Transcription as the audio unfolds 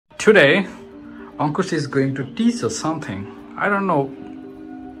Today, Ankush is going to teach us something. I don't know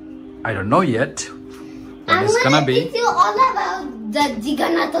yet what it's gonna be. I'm gonna teach you all about the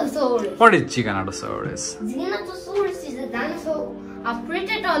Giganotosaurus. What is Giganotosaurus? Giganotosaurus is a dinosaur. A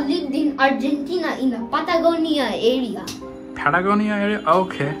predator lived in Argentina in the Patagonia area. Patagonia area?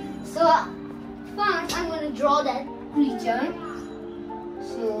 Okay. So, first I'm gonna draw that creature.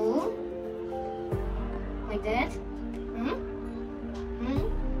 So, like that.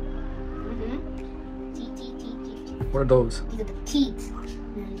 What are those? These are the teeth.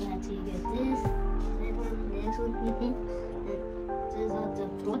 And you have to get this, that one, this one, these are the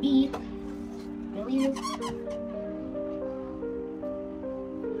body. Really? And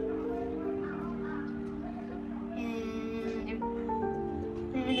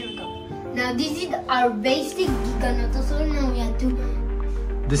there we go. Now this is our basic Giganotosaurus. Now we have to.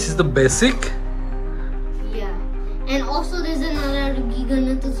 This is the basic? Yeah. And also there's another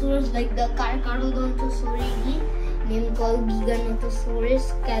Giganotosaurus like the Carcharodontosauridae. Name called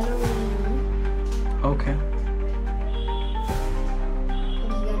Giganotosaurus calorina. Okay.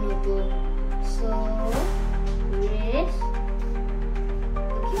 Giganoto. So yes.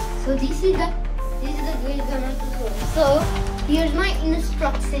 Okay. So this is the Giganotosaurus. So here's my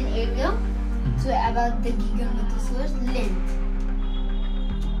instruction area. So about the Giganotosaurus length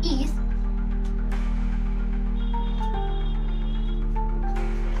is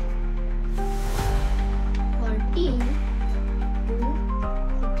 14 to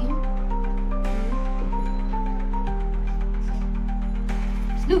 14.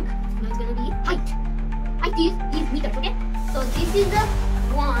 Look, now it's gonna be height. Height is meters, okay? So this is the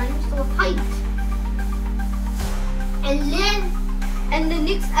one, so height. And then, in the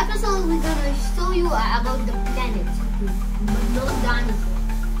next episode, we're gonna show you about the planets, but no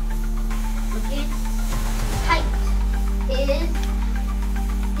dinosaurs. Okay? Height is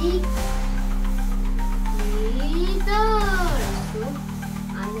 6 meters. So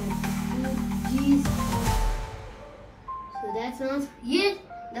I'm gonna do this. So that's not yet.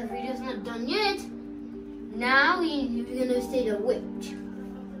 The video's not done yet. Now we're gonna say the weight.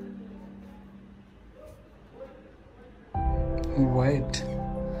 Wait.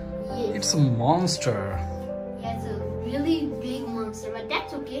 Yes. It's a monster. Yeah, it's a really big monster, but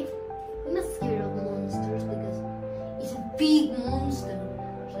that's okay. I'm not scared of monsters because it's a big monster,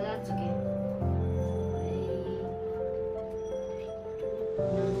 so that's okay.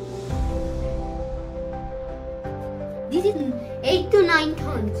 This is 8 to 9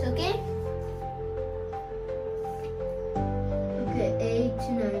 tons, okay? Okay, 8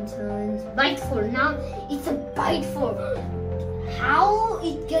 to 9 tons. Bite 4. Now it's a bite 4. How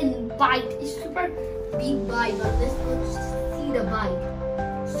it can bite is super big bite, but let's go see the bite.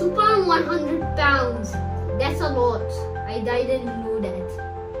 Super 100 pounds. That's a lot. I didn't know that.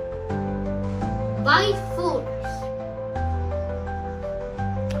 Bite force.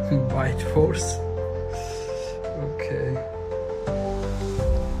 Bite force. Okay.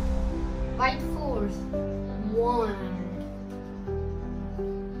 Bite force 1.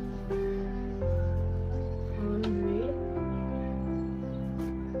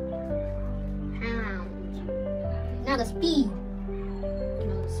 Now the speed.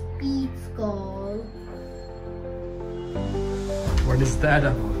 Now the speed's called. What is that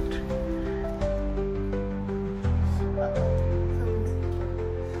about?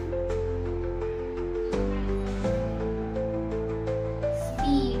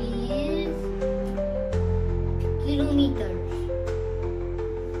 Speed is kilometers.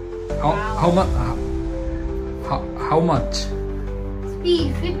 How much? Speed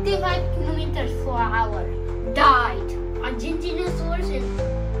 55 kilometers per hour. Died Argentinosaurus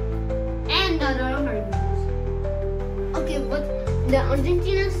and the other herbivores. Okay, but the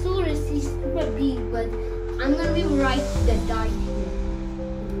Argentinosaurus is super big, but I'm gonna be right the died here.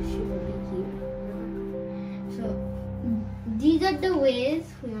 So these are the ways.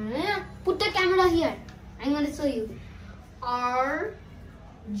 Put the camera here. I'm gonna show you. R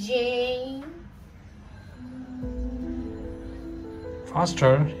J.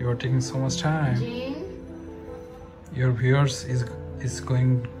 Faster, you are taking so much time. J. Your viewers is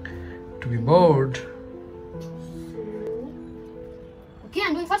going to be bored. Okay,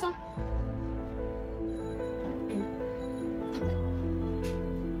 I'm doing faster.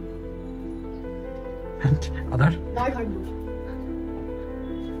 And other? Large heartbeat.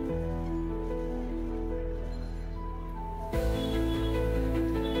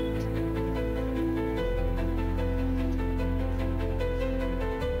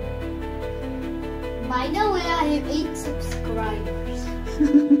 By the way, I have 8 subscribers.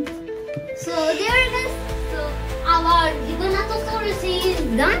 So there it is. So our Giganotosaurus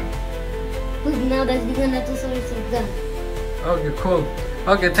is done. Look, now that Giganotosaurus is done. Okay, cool.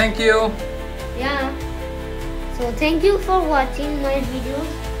 Okay, thank you. Yeah. So thank you for watching my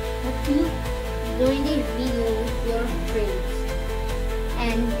videos. Hope you enjoy this video with your friends.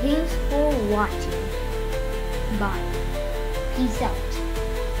 And thanks for watching. Bye. Peace out.